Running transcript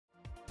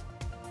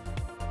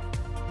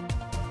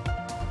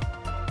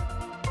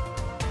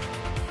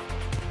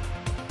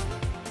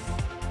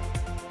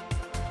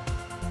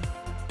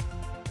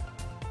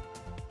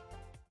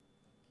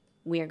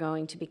We are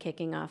going to be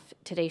kicking off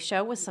today's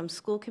show with some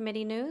school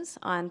committee news.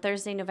 On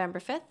Thursday, November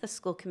 5th, the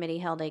school committee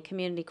held a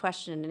community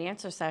question and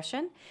answer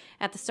session.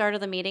 At the start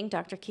of the meeting,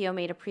 Dr. Keogh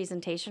made a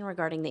presentation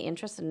regarding the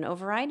interest in an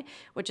override,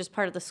 which is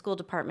part of the school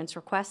department's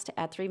request to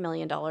add $3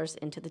 million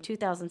into the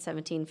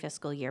 2017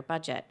 fiscal year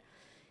budget.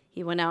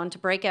 He went on to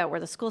break out where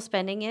the school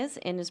spending is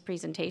in his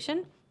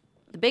presentation.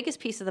 The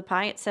biggest piece of the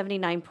pie at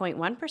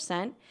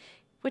 79.1%,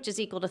 which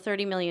is equal to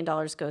 $30 million,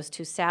 goes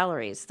to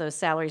salaries. Those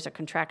salaries are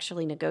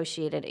contractually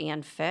negotiated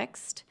and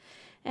fixed.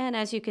 And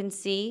as you can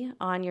see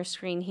on your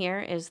screen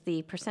here is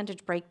the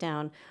percentage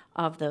breakdown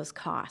of those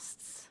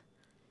costs.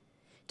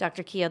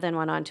 Dr. Keogh then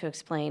went on to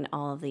explain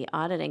all of the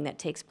auditing that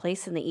takes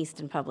place in the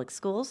Easton Public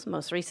Schools.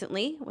 Most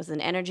recently was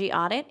an energy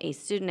audit, a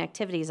student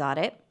activities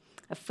audit,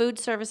 a food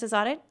services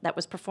audit that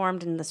was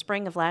performed in the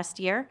spring of last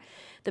year.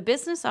 The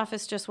business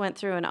office just went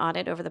through an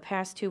audit over the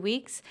past 2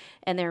 weeks,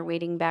 and they're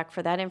waiting back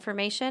for that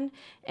information,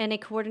 and a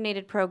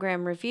coordinated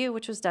program review,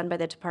 which was done by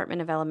the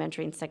Department of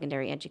Elementary and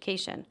Secondary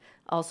Education.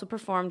 Also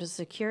performed a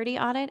security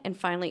audit, and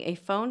finally a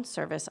phone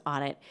service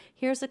audit.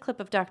 Here's a clip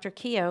of Dr.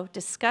 Keogh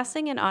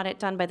discussing an audit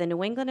done by the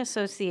New England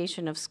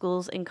Association of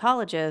Schools and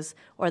Colleges,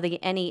 or the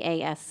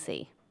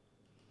NEASC.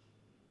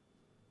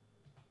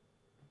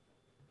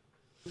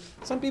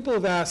 Some people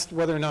have asked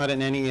whether or not an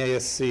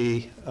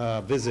NEASC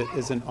visit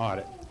is an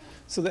audit.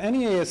 So the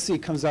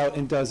NEASC comes out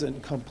and does a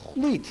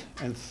complete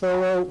and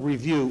thorough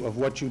review of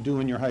what you do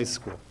in your high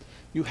school.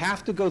 You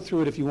have to go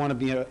through it if you want to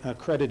be an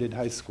accredited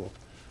high school.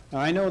 Now,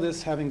 I know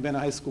this having been a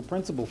high school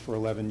principal for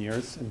 11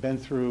 years and been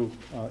through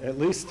at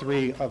least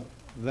 3 of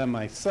them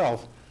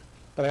myself,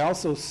 but I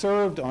also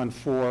served on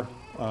 4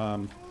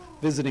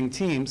 visiting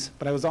teams,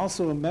 but I was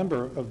also a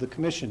member of the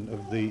commission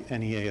of the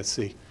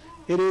NEASC.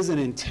 It is an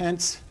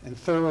intense and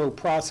thorough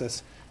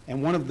process,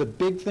 and one of the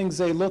big things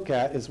they look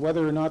at is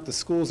whether or not the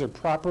schools are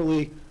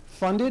properly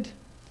funded,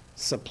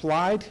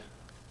 supplied,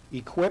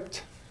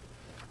 equipped.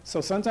 So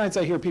sometimes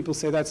I hear people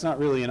say that's not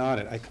really an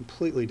audit. I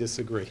completely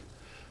disagree.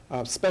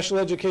 Special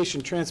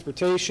education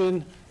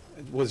transportation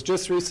was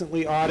just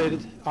recently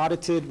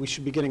audited. We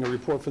should be getting a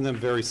report from them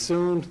very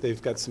soon.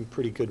 They've got some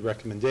pretty good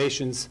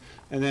recommendations.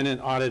 And then an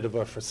audit of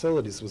our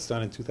facilities was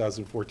done in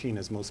 2014,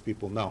 as most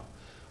people know.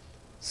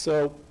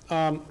 So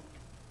I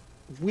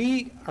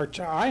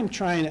am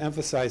trying to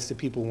emphasize to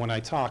people when I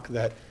talk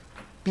that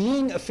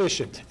being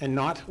efficient and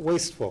not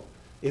wasteful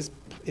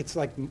it's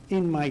like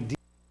in my DNA.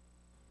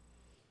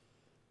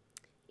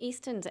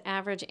 Easton's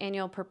average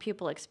annual per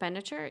pupil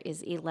expenditure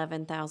is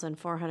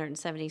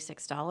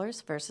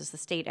 $11,476 versus the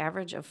state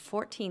average of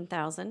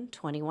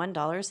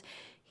 $14,021.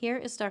 Here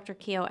is Dr.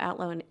 Keogh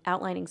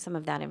outlining some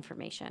of that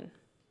information.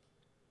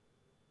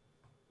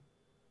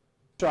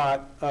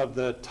 Shot of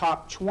the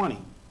top 20.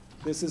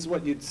 This is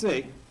what you'd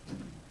see.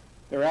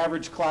 Their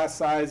average class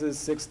size is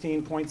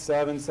 16.7,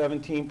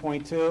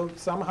 17.2,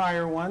 some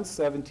higher ones,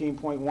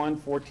 17.1,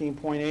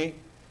 14.8.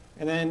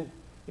 And then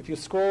if you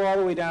scroll all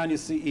the way down, you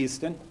see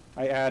Easton.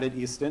 I added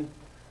Easton,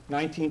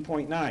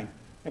 19.9.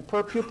 And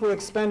per pupil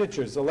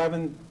expenditures,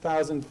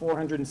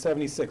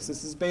 $11,476.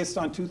 This is based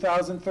on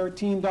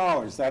 2013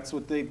 dollars. That's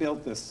what they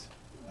built this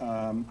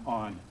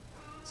on.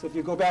 So if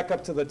you go back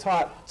up to the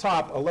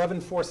top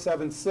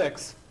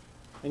 11,476,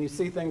 and you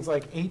see things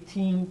like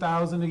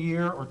 18,000 a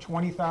year, or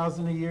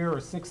 20,000 a year, or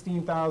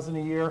 16,000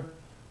 a year,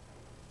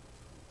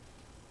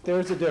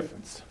 there's a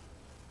difference.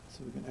 So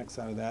we can X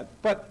out of that.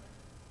 But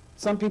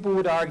some people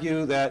would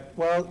argue that,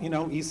 well, you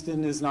know,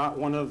 Easton is not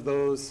one of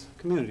those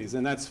communities,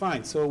 and that's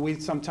fine. So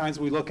sometimes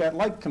we look at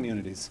like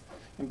communities.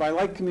 And by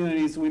like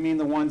communities, we mean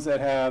the ones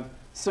that have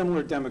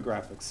similar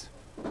demographics.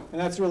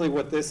 And that's really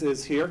what this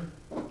is here.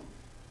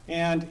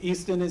 And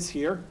Easton is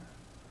here.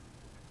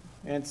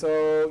 And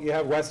so you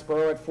have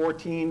Westboro at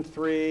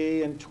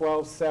 14.3 and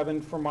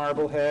 12.7 for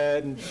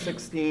Marblehead and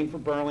 16 for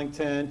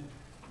Burlington.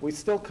 We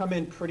still come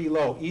in pretty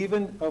low,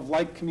 even of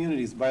like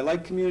communities. By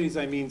like communities,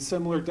 I mean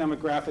similar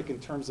demographic in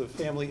terms of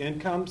family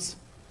incomes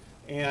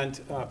and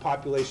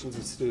populations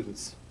of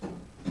students.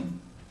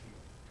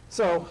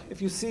 So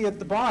if you see at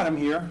the bottom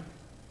here,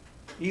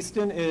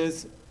 Easton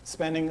is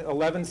spending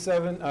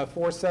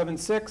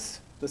 $11,476.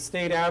 The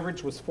state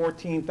average was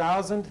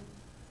 $14,000.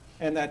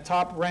 And that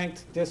top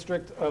ranked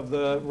district of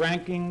the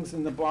rankings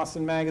in the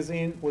Boston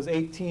Magazine was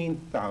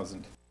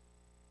 18,000.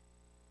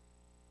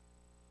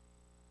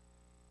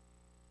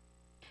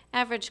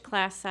 Average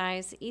class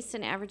size,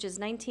 Easton averages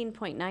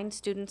 19.9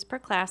 students per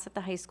class at the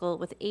high school,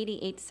 with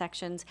 88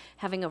 sections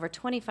having over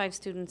 25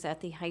 students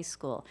at the high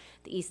school.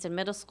 The Easton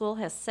Middle School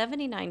has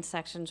 79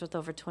 sections with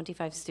over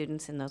 25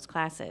 students in those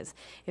classes.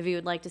 If you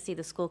would like to see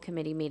the school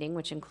committee meeting,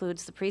 which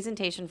includes the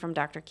presentation from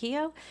Dr.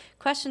 Keogh,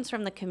 questions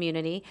from the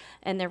community,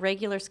 and their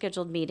regular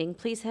scheduled meeting,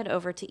 please head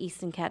over to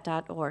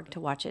eastoncat.org to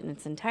watch it in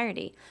its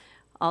entirety.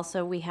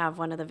 Also, we have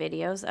one of the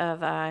videos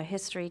of a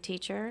history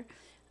teacher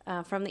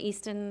from the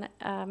Easton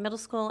Middle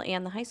School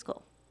and the high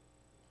school.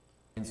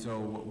 And so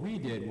what we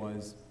did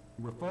was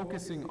we're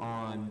focusing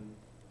on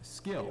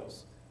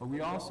skills, but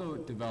we also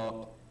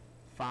developed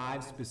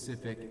 5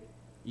 specific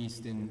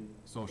Easton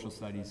social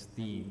studies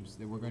themes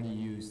that we're going to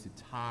use to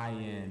tie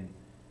in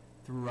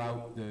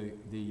throughout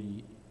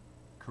the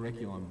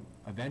curriculum,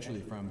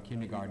 eventually from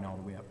kindergarten all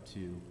the way up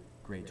to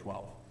grade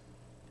 12.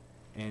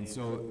 And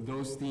so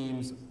those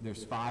themes,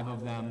 there's 5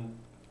 of them: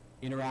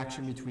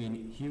 interaction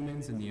between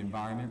humans and the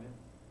environment,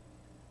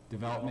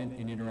 development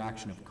and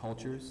interaction of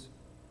cultures,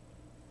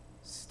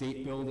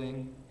 state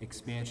building,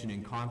 expansion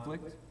and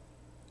conflict,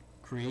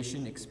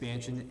 creation,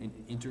 expansion, and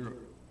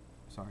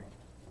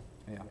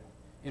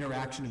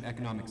interaction of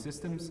economic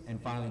systems, and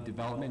finally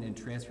development and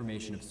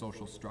transformation of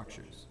social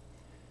structures.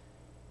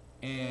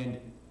 And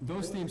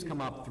those themes come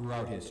up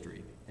throughout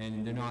history,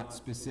 and they're not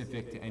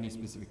specific to any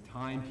specific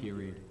time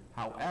period.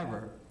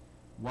 However,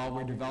 while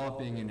we're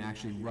developing and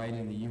actually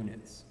writing the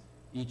units,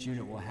 each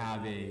unit will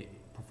have a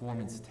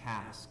performance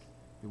task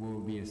that we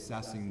will be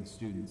assessing the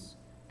students,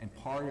 and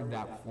part of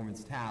that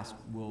performance task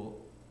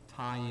will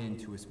tie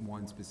into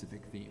one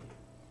specific theme.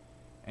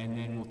 And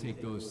then we'll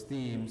take those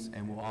themes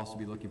and we'll also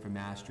be looking for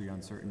mastery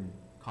on certain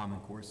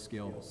Common Core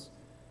skills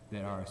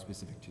that are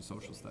specific to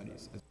social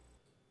studies.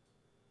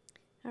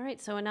 All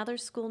right, so another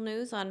school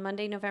news on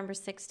Monday, November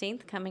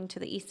 16th, coming to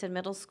the Easton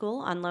Middle School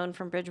on loan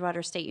from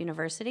Bridgewater State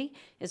University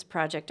is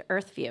Project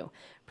Earthview.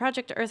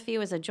 Project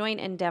Earthview is a joint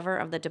endeavor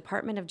of the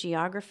Department of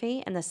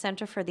Geography and the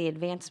Center for the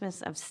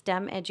Advancement of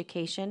STEM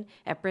Education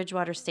at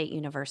Bridgewater State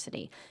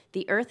University.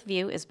 The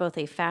Earthview is both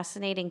a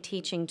fascinating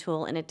teaching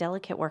tool and a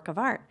delicate work of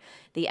art.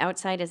 The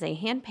outside is a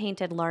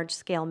hand-painted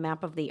large-scale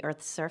map of the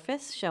Earth's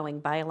surface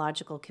showing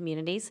biological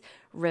communities,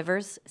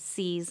 rivers,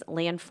 seas,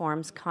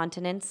 landforms,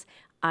 continents,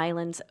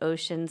 islands,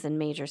 oceans, and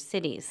major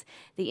cities.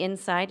 The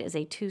inside is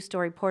a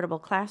 2-story portable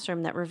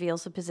classroom that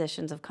reveals the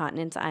positions of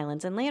continents,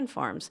 islands, and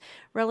landforms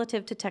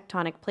relative to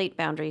tectonic plate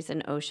boundaries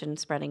and ocean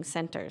spreading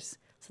centers.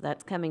 So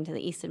that's coming to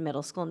the Easton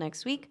Middle School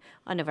next week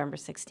on November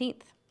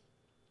 16th.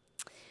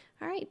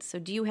 All right, so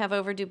do you have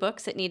overdue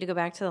books that need to go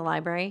back to the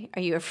library?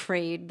 Are you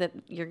afraid that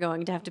you're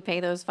going to have to pay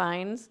those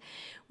fines?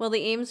 Well,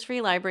 the Ames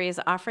Free Library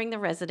is offering the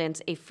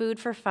residents a Food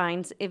for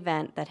Fines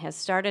event that has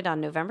started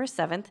on November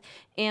 7th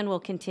and will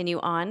continue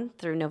on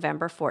through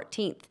November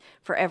 14th.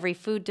 For every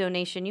food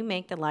donation you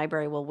make, the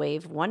library will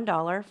waive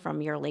 $1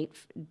 from your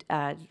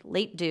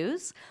late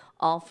dues.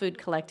 All food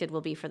collected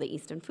will be for the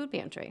Easton Food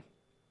Pantry.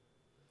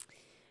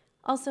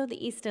 Also,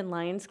 the Easton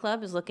Lions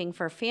Club is looking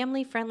for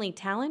family-friendly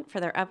talent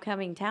for their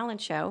upcoming talent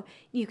show.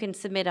 You can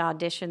submit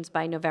auditions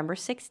by November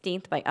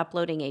 16th by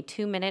uploading a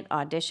 2-minute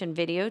audition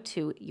video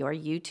to your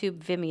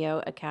YouTube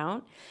Vimeo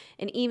account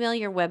and email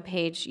your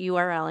webpage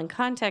URL and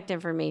contact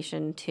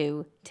information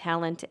to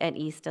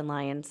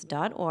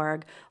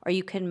talent@eastonlions.org, or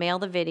you can mail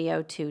the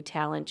video to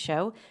Talent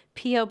Show,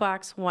 P.O.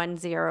 Box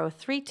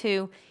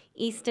 1032,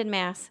 Easton,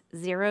 Mass.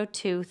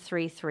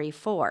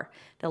 02334.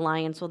 The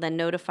Lions will then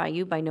notify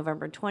you by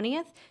November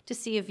 20th to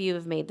see if you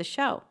have made the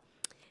show.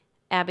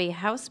 Abby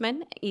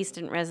Hausman,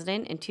 Easton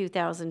resident and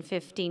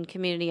 2015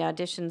 Community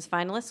Auditions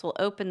finalist, will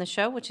open the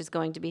show, which is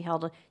going to be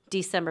held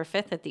December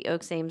 5th at the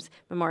Oaks Ames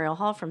Memorial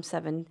Hall from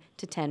 7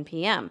 to 10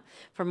 p.m.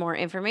 For more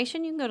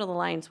information, you can go to the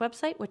Lions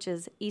website, which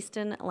is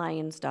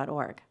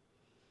eastonlions.org.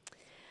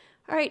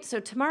 All right, so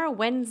tomorrow,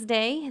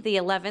 Wednesday, the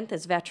 11th,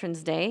 is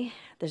Veterans Day.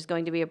 There's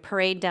going to be a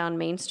parade down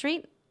Main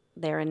Street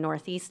there in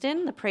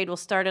Northeastern. The parade will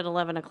start at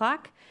 11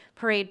 o'clock.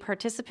 Parade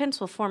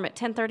participants will form at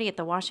 10:30 at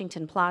the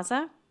Washington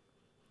Plaza.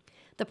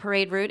 The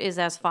parade route is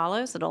as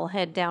follows. It'll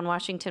head down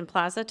Washington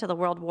Plaza to the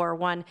World War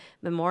I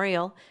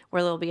Memorial,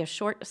 where there will be a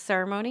short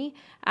ceremony.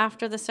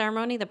 After the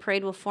ceremony, the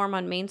parade will form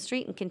on Main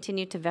Street and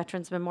continue to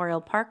Veterans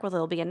Memorial Park, where there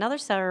will be another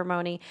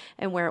ceremony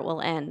and where it will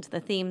end. The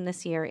theme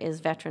this year is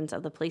Veterans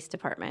of the Police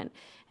Department.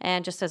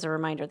 And just as a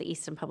reminder, the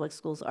Easton Public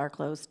Schools are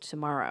closed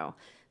tomorrow.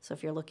 So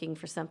if you're looking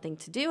for something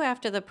to do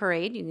after the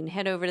parade, you can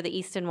head over to the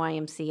Easton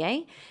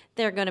YMCA.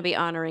 They're going to be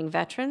honoring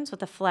veterans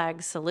with a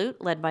flag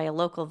salute led by a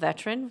local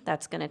veteran.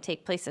 That's going to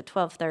take place at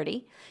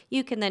 12:30.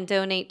 You can then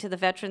donate to the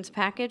Veterans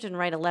Package and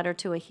write a letter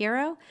to a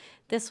hero.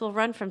 This will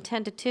run from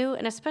 10 to 2,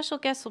 and a special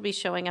guest will be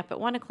showing up at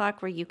 1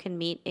 o'clock where you can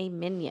meet a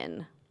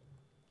minion.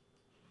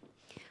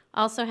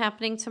 Also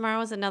happening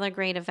tomorrow is another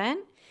great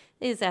event.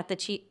 Is at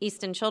the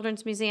Easton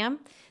Children's Museum.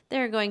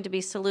 They're going to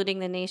be saluting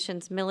the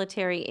nation's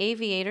military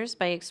aviators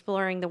by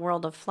exploring the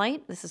world of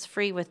flight. This is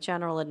free with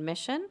general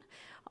admission.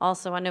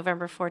 Also on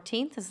November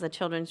 14th is the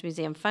Children's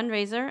Museum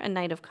fundraiser, a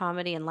night of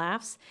comedy and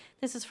laughs.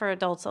 This is for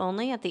adults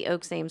only at the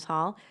Oaks Ames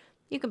Hall.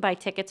 You can buy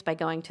tickets by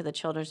going to the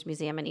Children's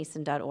Museum at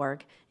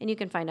easton.org, and you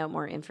can find out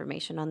more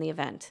information on the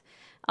event.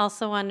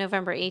 Also on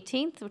November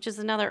 18th, which is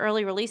another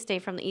early release day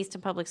from the Easton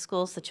Public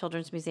Schools, the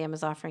Children's Museum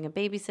is offering a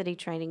babysitting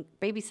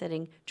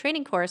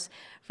training course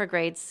for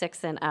grades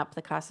 6 and up.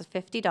 The cost is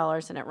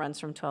 $50, and it runs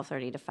from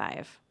 12:30 to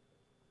 5.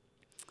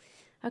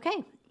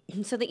 Okay.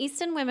 So the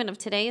Easton Women of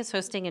Today is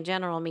hosting a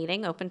general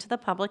meeting open to the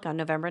public on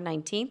November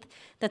 19th.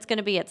 That's going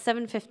to be at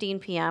 7:15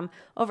 p.m.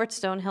 over at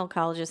Stonehill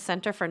College's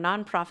Center for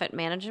Nonprofit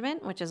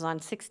Management, which is on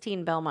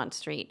 16 Belmont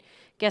Street.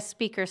 Guest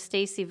speaker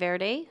Stacy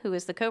Verde, who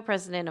is the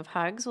co-president of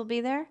HUGS, will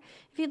be there.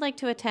 If you'd like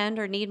to attend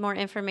or need more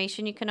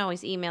information, you can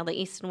always email the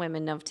Easton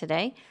Women of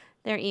Today.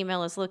 Their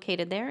email is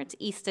located there. It's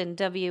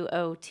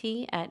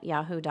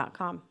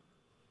eastonwot@yahoo.com.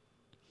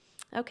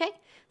 Okay,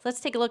 So let's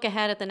take a look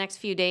ahead at the next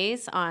few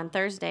days. On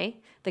Thursday,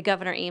 the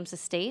Governor Ames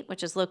Estate,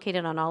 which is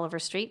located on Oliver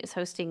Street, is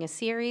hosting a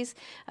series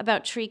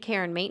about tree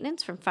care and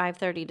maintenance from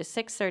 5:30 to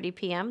 6:30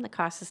 p.m. The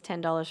cost is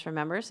 $10 for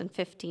members and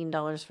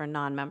 $15 for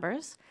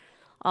non-members.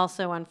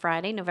 Also on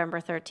Friday,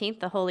 November 13th,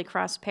 the Holy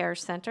Cross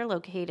Parish Center,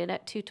 located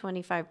at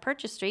 225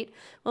 Purchase Street,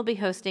 will be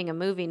hosting a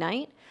movie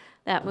night.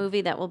 That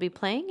movie that will be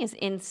playing is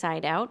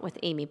Inside Out with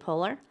Amy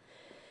Poehler.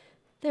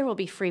 There will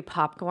be free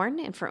popcorn,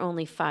 and for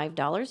only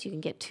 $5, you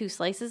can get 2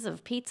 slices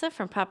of pizza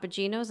from Papa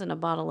Gino's and a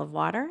bottle of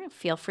water.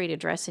 Feel free to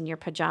dress in your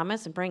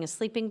pajamas and bring a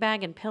sleeping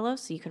bag and pillow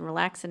so you can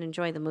relax and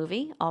enjoy the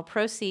movie. All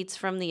proceeds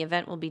from the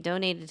event will be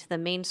donated to the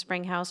Main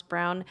Springhouse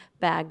Brown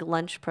Bag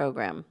Lunch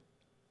Program.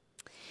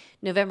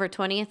 November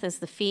 20th is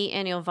the FEE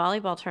annual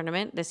volleyball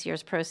tournament. This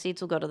year's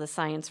proceeds will go to the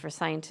Science for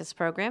Scientists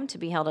program to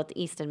be held at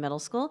the Easton Middle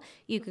School.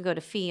 You can go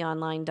to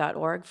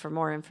feeonline.org for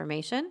more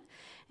information.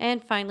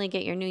 And finally,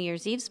 get your New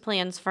Year's Eve's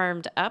plans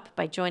firmed up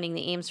by joining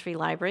the Ames Free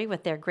Library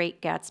with their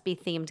Great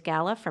Gatsby-themed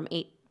gala from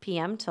 8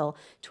 p.m. till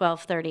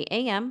 12:30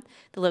 a.m.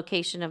 The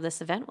location of this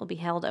event will be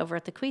held over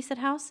at the Queeset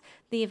House.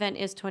 The event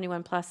is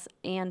 21 plus,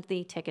 and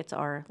the tickets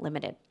are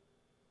limited.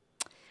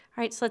 All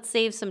right, so let's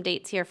save some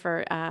dates here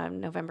for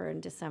November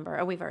and December.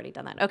 Oh, we've already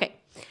done that. Okay.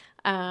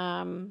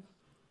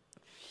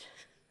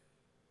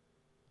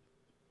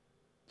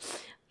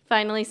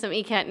 Finally, some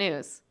ECAT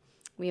news.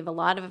 We have a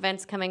lot of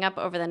events coming up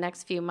over the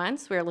next few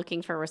months. We're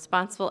looking for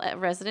responsible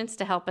residents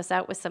to help us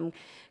out with some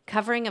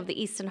covering of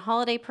the Easton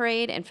Holiday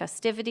Parade and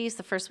festivities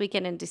the first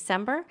weekend in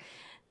December.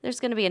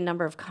 There's going to be a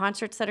number of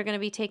concerts that are going to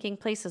be taking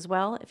place as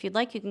well. If you'd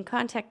like, you can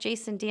contact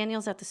Jason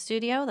Daniels at the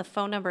studio. The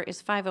phone number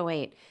is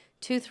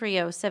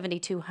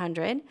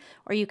 508-230-7200,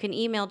 or you can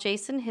email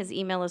Jason. His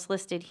email is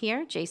listed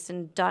here,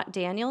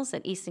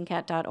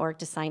 jason.daniels@eastoncat.org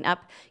to sign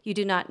up. You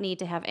do not need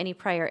to have any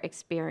prior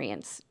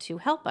experience to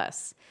help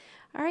us.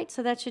 All right,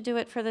 so that should do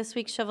it for this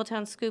week's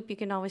Shoveltown Scoop. You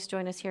can always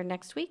join us here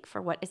next week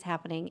for what is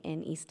happening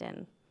in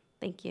Easton.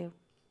 Thank you.